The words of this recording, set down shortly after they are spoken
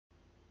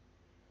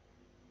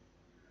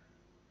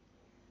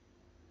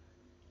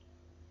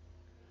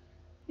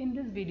In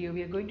this video,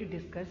 we are going to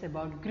discuss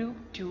about group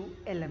 2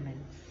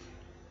 elements.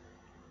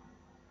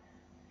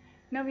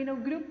 Now we know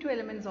group 2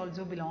 elements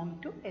also belong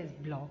to S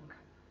block.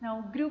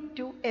 Now group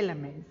 2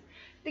 elements,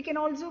 they can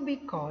also be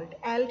called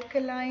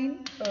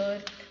alkaline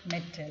earth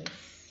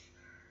metals.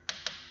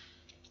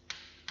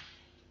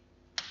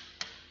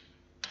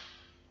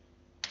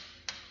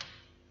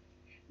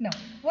 Now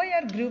why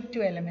are group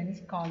 2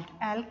 elements called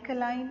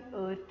alkaline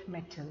earth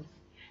metals?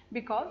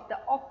 Because the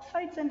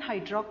oxides and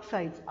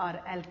hydroxides are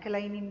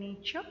alkaline in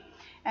nature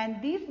and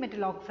these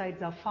metal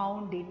oxides are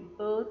found in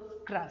Earth's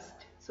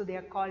crust. So they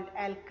are called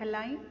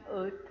alkaline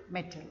earth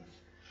metals.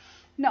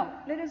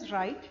 Now let us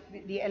write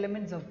the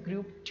elements of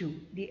group 2.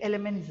 The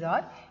elements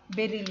are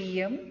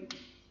beryllium,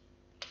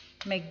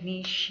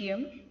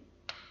 magnesium,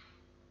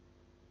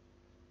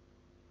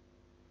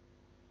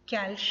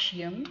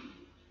 calcium,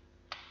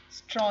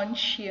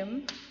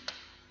 strontium,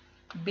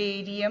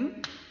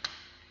 barium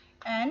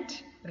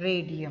and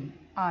radium,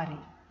 Ra.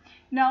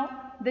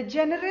 Now the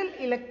general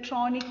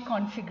electronic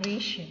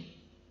configuration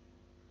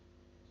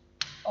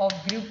of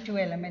group 2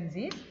 elements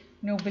is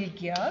noble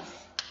gas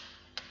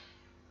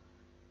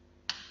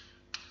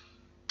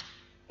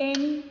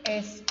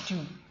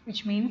Ns2,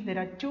 which means there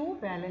are 2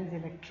 valence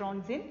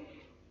electrons in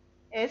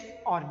s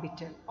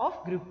orbital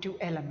of group 2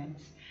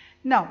 elements.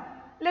 Now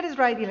let us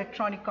write the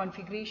electronic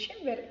configuration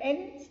where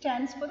N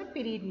stands for the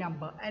period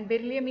number and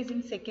beryllium is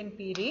in second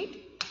period,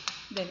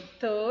 then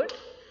third,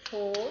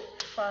 4,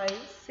 5,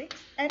 6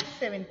 and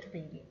 7th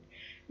period.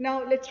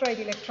 Now let's write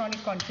the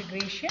electronic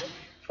configuration.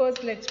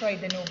 First let's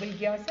write the noble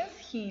gases: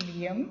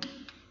 helium,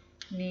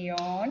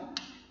 neon,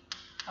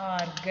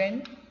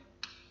 argon,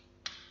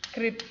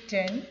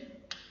 krypton,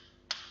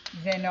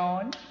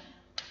 xenon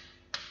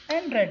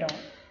and radon.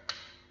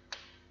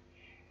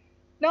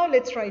 Now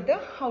let's write the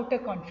outer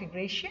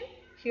configuration.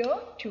 Here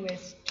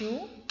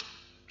 2s2,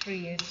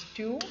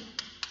 3s2,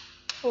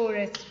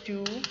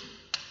 4s2,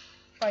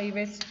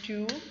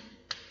 5s2,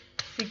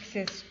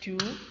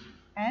 6s2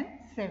 and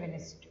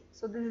 7s2.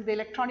 So this is the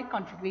electronic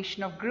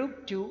configuration of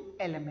group 2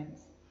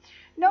 elements.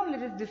 Now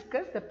let us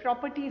discuss the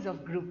properties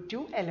of group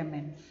 2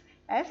 elements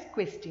as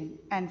question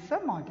answer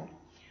model.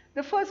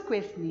 The first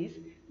question is,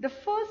 the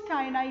first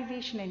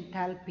ionization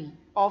enthalpy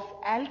of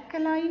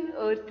alkaline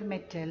earth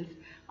metals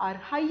are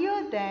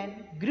higher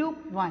than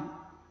group 1,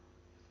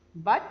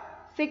 but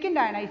second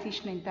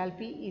ionization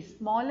enthalpy is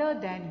smaller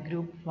than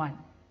group 1.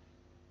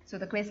 So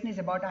the question is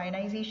about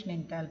ionization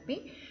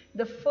enthalpy.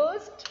 The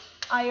first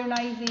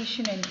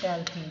ionization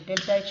enthalpy,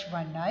 delta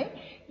H1i,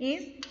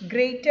 is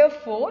greater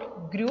for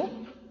group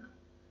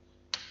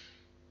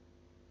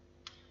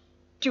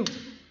 2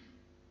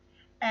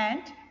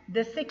 and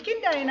the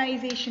second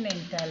ionization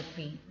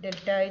enthalpy,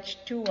 delta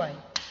H2i,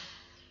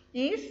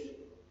 is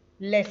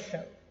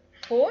lesser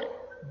for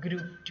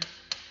group 2.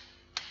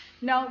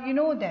 Now you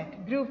know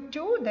that group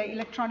 2, the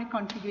electronic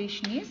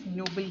configuration is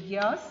noble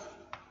gas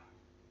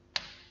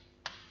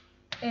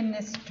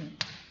Ns2.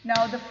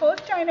 Now the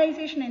first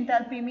ionization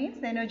enthalpy means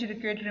the energy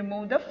required to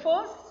remove the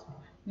first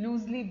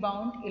loosely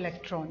bound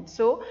electron.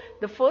 So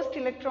the first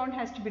electron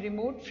has to be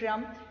removed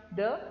from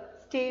the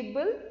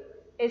stable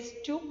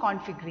S2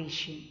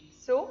 configuration.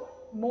 So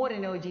more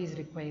energy is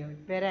required.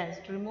 Whereas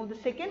to remove the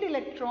second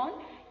electron,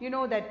 you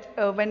know that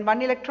when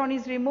one electron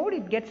is removed,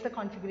 it gets the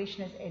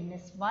configuration as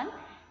Ns1.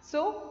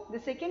 So the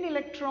second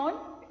electron,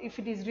 if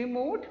it is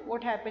removed,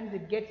 what happens?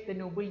 It gets the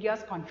noble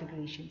gas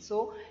configuration.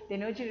 So the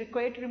energy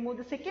required to remove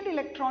the second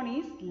electron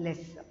is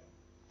lesser.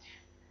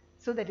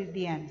 So that is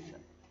the answer.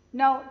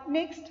 Now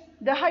next,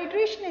 the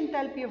hydration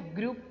enthalpy of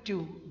group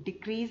 2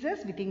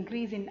 decreases with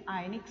increase in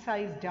ionic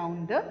size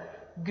down the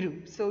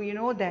group. So you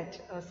know that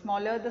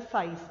smaller the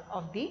size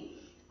of the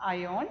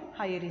ion,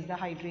 higher is the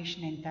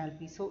hydration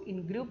enthalpy. So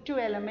in group 2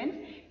 elements,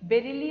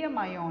 beryllium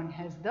ion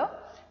has the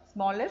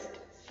smallest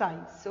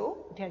size,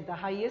 so it has the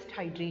highest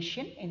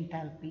hydration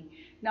enthalpy.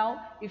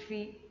 Now if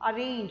we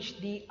arrange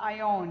the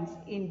ions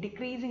in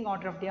decreasing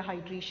order of their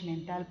hydration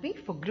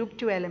enthalpy for group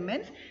 2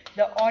 elements,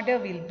 the order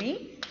will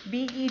be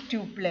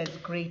Be2 plus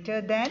greater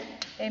than,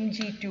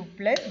 Mg2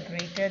 plus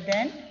greater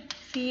than,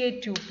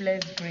 Ca2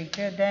 plus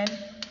greater than,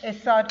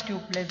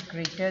 Sr2 plus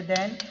greater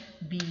than,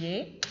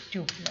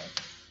 Ba2 plus.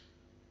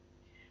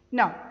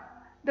 Now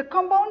the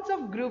compounds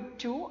of group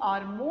 2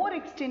 are more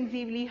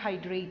extensively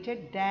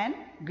hydrated than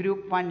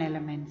group 1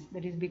 elements.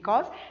 That is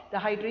because the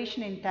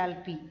hydration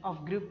enthalpy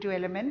of group 2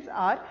 elements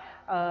are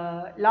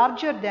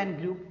larger than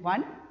group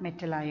 1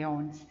 metal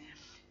ions.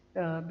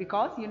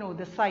 Because you know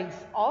the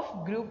size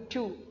of group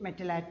 2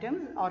 metal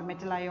atoms or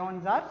metal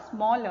ions are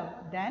smaller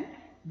than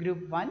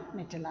group 1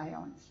 metal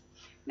ions.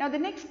 Now the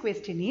next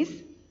question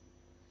is,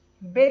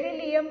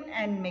 beryllium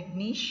and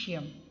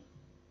magnesium,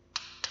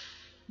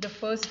 the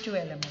first 2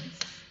 elements,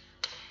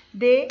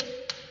 they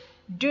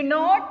do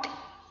not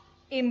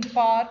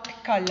impart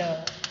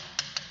color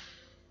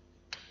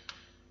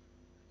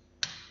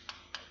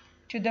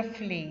to the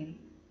flame.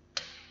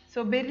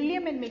 So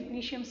beryllium and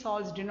magnesium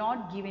salts do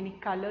not give any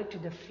color to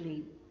the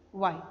flame.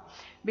 Why?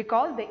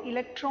 because the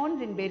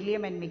electrons in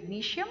beryllium and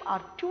magnesium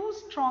are too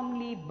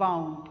strongly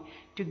bound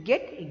to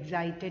get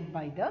excited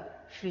by the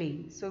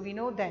flame. So we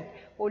know that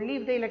only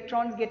if the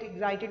electrons get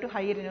excited to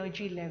higher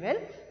energy level,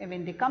 and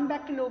when they come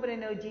back to lower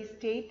energy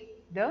state,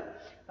 the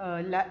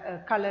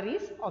color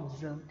is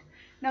observed.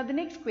 Now the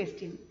next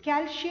question,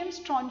 calcium,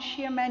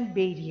 strontium and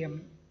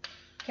barium.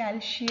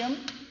 Calcium,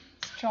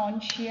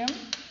 strontium,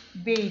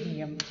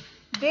 barium.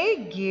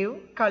 They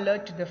give color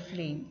to the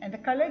flame, and the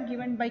color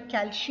given by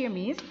calcium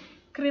is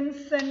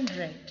crimson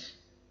red.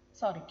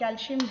 Sorry,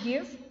 calcium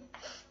gives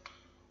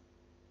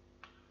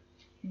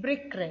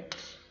brick red.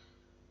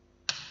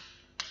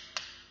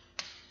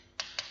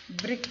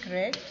 Brick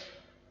red.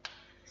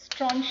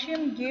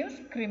 Strontium gives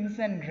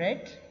crimson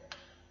red,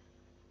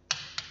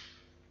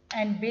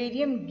 and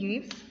barium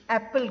gives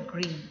apple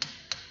green.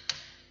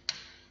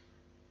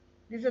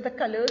 These are the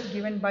colors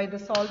given by the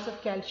salts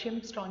of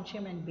calcium,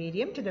 strontium and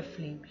barium to the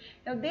flame.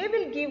 Now they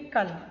will give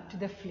color to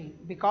the flame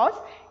because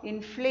in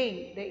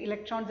flame the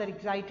electrons are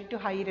excited to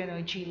higher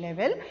energy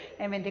level,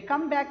 and when they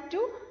come back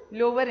to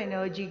lower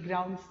energy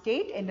ground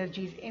state,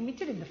 energy is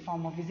emitted in the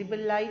form of visible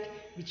light,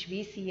 which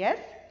we see as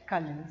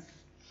colors.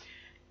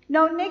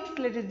 Now next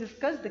let us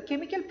discuss the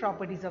chemical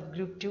properties of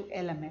group 2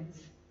 elements.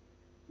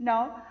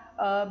 Now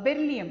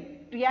beryllium,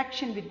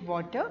 reaction with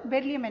water.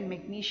 Beryllium and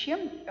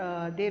magnesium,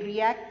 they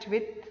react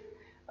with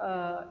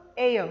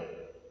air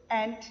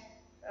and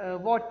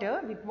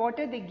water. With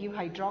water they give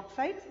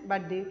hydroxides,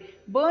 but they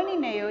burn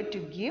in air to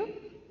give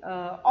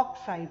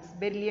oxides.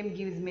 Beryllium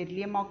gives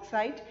beryllium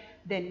oxide,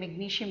 then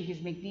magnesium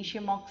gives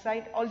magnesium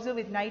oxide. Also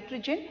with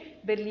nitrogen,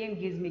 beryllium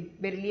gives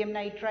beryllium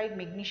nitride,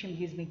 magnesium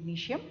gives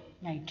magnesium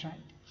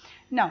nitride.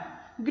 Now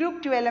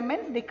group 2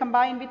 elements, they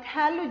combine with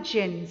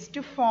halogens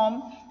to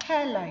form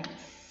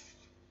halides.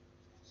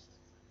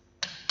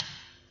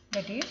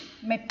 That is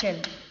metal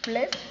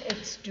plus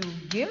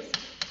H2 gives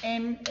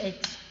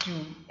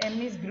MH2.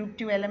 M is group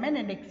 2 element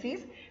and X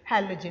is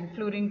halogen,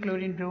 fluorine,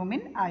 chlorine,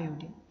 bromine,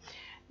 iodine.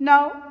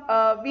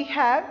 Now we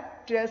have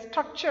the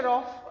structure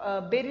of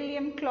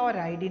beryllium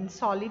chloride in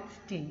solid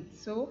state.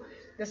 So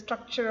the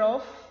structure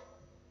of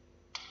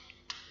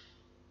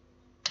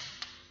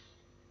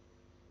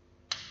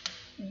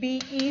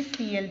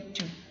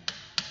BeCl2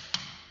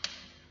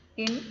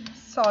 in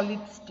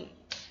solid state.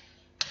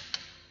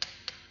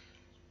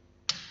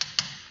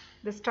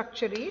 The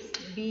structure is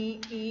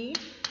BeClCl,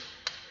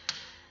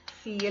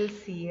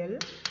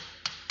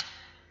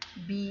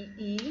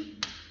 Be.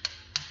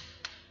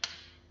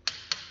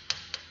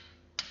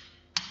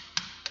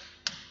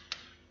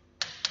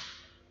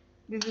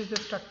 This is the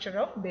structure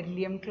of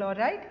beryllium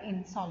chloride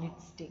in solid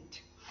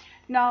state.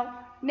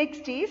 Now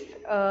next is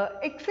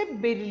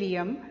except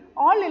beryllium,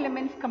 all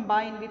elements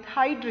combine with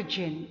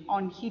hydrogen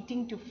on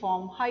heating to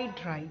form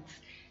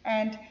hydrides,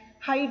 and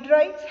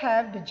hydrides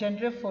have the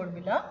general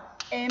formula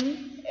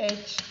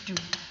MH2.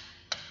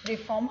 They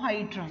form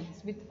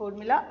hydrides with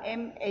formula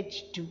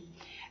MH2,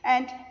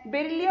 and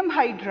beryllium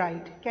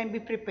hydride can be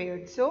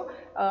prepared. So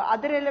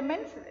other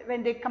elements,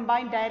 when they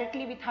combine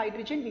directly with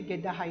hydrogen, we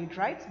get the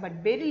hydrides,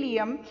 but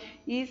beryllium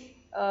is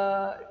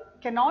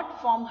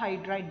cannot form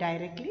hydride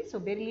directly. So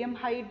beryllium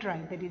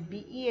hydride, that is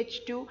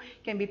BeH2,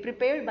 can be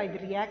prepared by the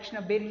reaction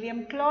of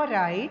beryllium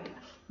chloride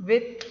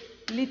with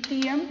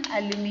lithium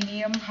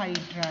aluminium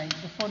hydride.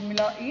 The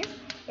formula is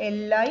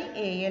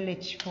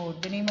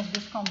LiAlH4. The name of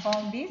this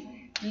compound is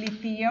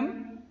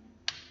lithium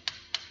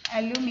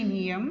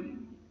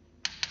aluminium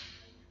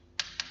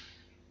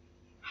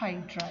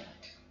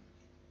hydride.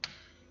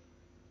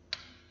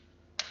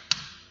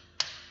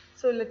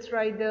 So let's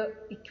write the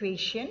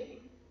equation,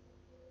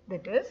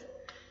 that is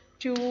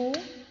 2BeCl2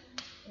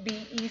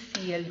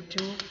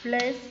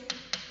 plus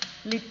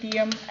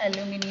lithium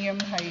aluminium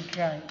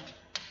hydride.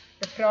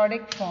 The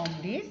product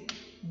formed is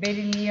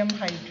beryllium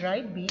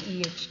hydride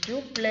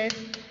BeH2 plus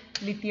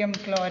lithium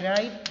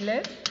chloride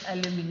plus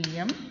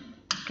aluminium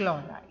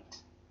chloride.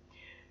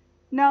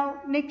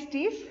 Now next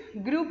is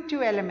group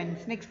 2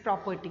 elements. Next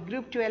property,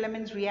 group 2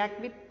 elements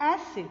react with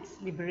acids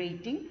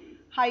liberating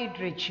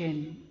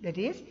hydrogen. That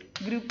is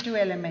group 2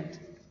 element.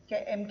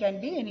 M can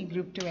be any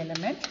group 2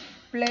 element,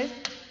 plus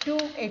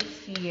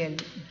 2HCl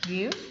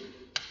gives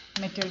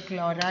metal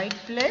chloride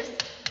plus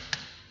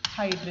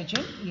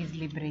hydrogen is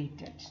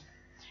liberated.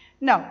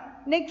 Now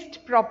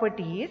next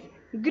property is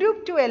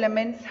group 2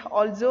 elements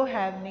also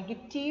have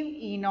negative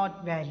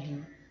E0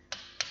 value.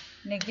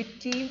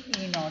 Negative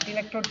E0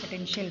 electrode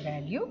potential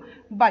value,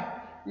 but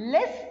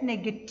less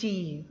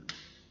negative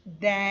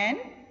than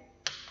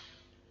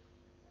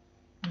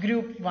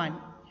group 1.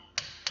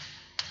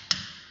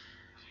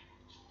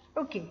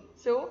 Okay,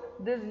 so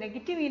this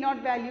negative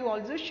E0 value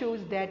also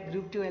shows that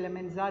group 2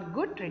 elements are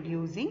good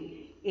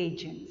reducing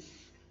agents.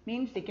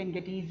 Means they can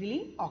get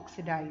easily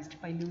oxidized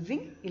by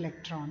losing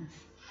electrons.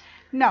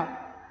 Now,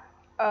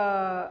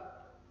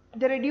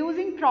 the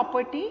reducing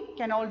property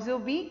can also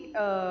be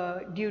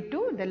due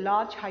to the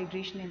large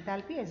hydration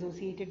enthalpy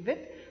associated with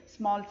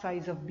small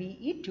size of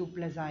Be2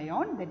 plus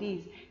ion. That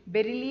is,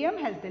 beryllium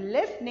has the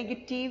less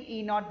negative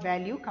E0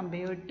 value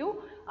compared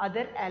to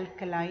other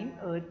alkaline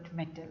earth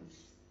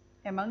metals.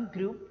 among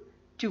group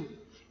 2.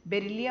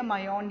 Beryllium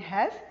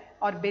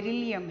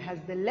has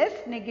the less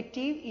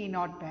negative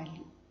E0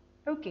 value.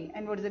 Okay,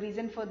 and what is the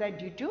reason for that?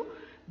 Due to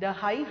the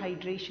high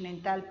hydration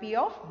enthalpy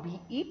of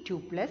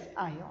Be2 plus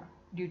ion,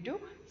 due to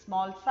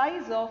small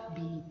size of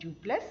Be2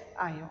 plus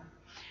ion.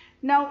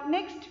 Now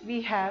next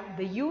we have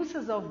the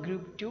uses of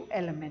group 2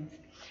 elements.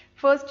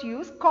 First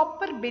use,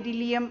 copper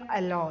beryllium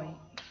alloy.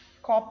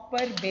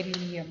 Copper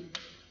beryllium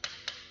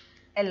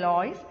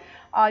alloys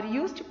are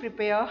used to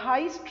prepare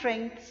high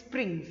strength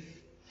springs.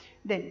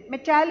 Then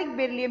metallic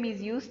beryllium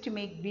is used to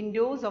make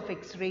windows of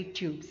X-ray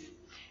tubes.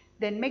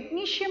 Then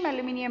magnesium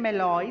aluminium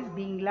alloys,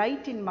 being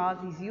light in mass,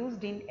 is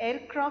used in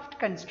aircraft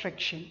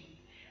construction.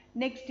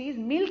 Next is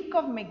milk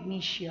of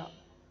magnesia.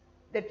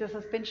 That's a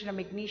suspension of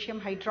magnesium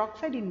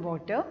hydroxide in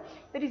water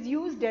that is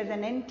used as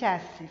an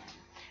antacid.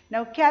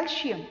 Now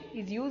calcium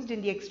is used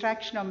in the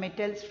extraction of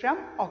metals from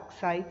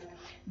oxides.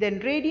 Then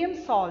radium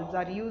salts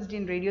are used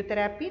in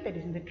radiotherapy, that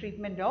is in the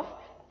treatment of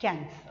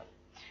cancer.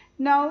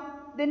 Now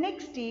the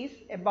next is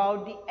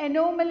about the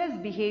anomalous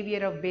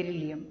behavior of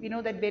beryllium. We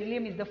know that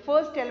beryllium is the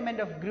first element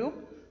of group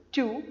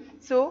 2.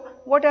 So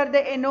what are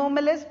the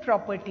anomalous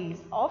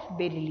properties of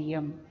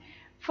beryllium?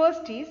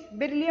 First is,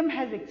 beryllium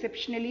has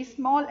exceptionally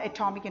small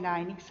atomic and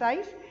ionic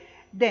size.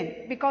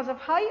 Then, because of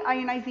high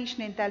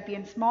ionization enthalpy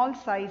and small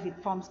size, it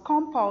forms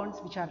compounds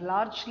which are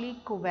largely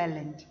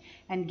covalent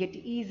and get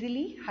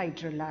easily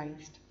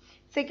hydrolyzed.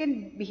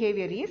 Second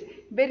behavior is,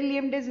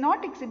 beryllium does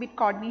not exhibit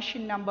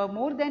coordination number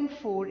more than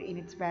 4 in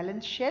its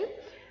valence shell,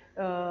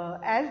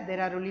 as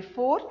there are only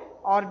 4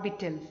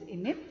 orbitals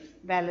in its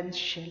valence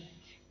shell.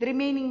 The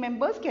remaining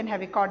members can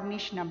have a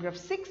coordination number of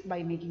 6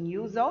 by making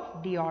use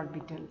of d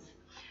orbitals.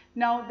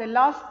 Now the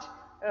last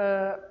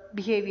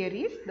behavior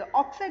is, the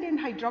oxide and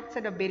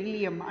hydroxide of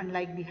beryllium,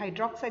 unlike the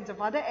hydroxides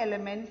of other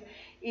elements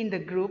in the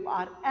group,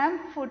 are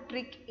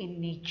amphoteric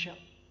in nature.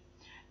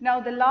 Now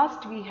the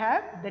last we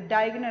have the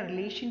diagonal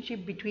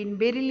relationship between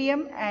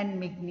beryllium and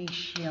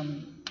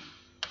magnesium.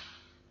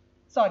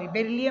 Sorry,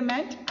 beryllium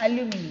and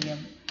aluminium.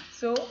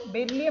 So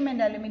beryllium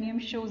and aluminium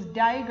shows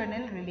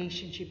diagonal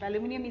relationship.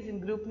 Aluminium is in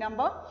group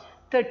number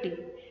 13.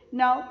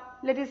 Now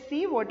let us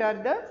see what are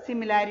the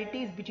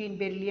similarities between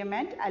beryllium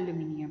and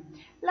aluminium.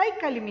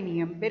 Like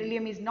aluminium,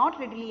 beryllium is not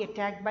readily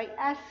attacked by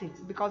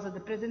acids because of the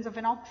presence of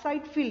an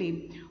oxide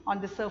film on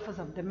the surface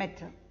of the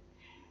metal.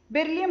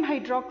 Beryllium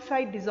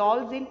hydroxide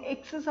dissolves in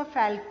excess of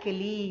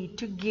alkali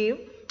to give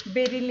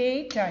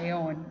berylate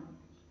ion.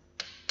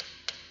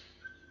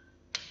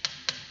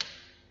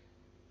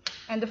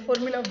 And the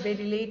formula of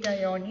berylate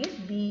ion is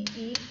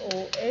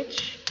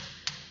BeOH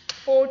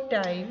 4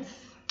 times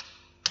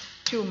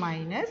 2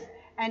 minus,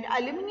 and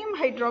aluminium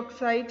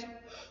hydroxide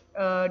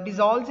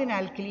dissolves in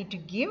alkali to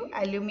give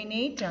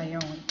aluminate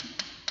ion.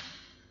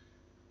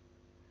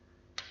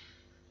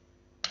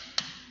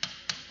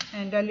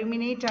 And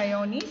aluminate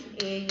ion is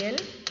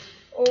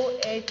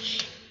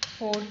AlOH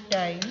 4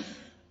 times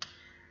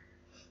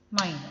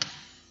minus.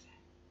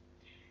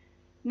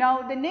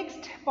 Now the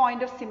next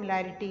point of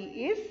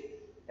similarity is,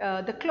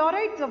 the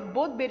chlorides of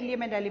both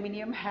beryllium and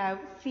aluminium have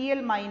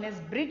Cl minus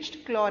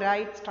bridged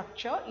chloride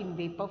structure in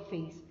vapor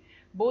phase.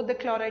 Both the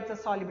chlorides are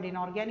soluble in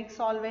organic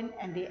solvent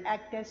and they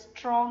act as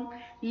strong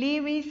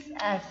Lewis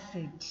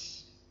acid.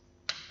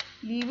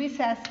 Lewis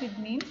acid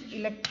means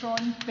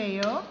electron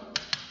pair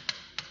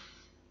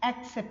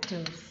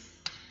acceptors.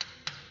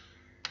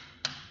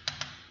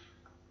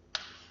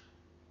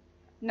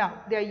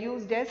 Now they are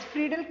used as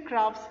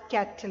Friedel-Crafts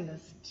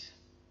catalyst.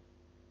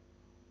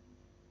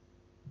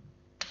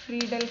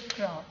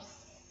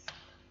 Friedel-Crafts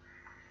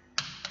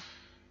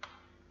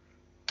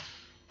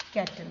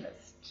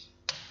catalyst.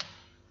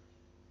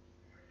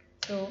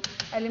 So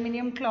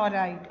aluminium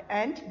chloride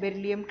and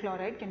beryllium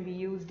chloride can be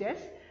used as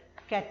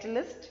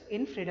catalyst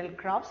in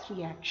Friedel-Crafts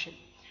reaction.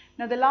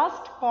 Now the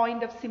last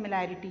point of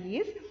similarity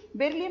is,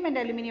 beryllium and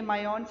aluminium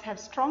ions have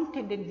strong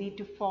tendency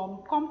to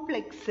form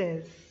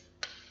complexes.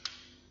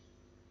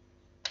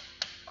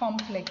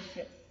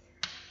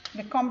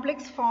 The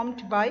complex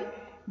formed by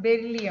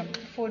beryllium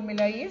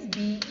formula is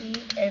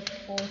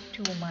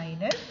BeF42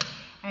 minus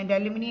and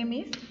aluminium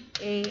is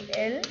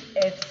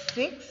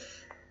AlF6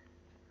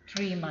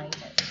 3 minus.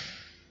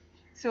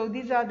 So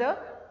these are the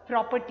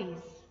properties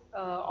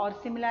or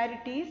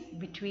similarities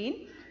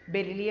between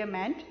beryllium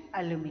and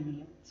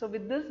aluminium. So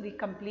with this we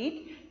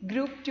complete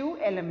group 2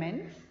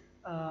 elements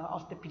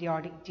of the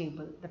periodic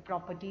table, the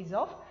properties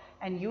of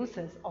and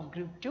uses of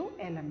group 2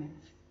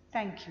 elements.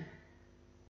 Thank you.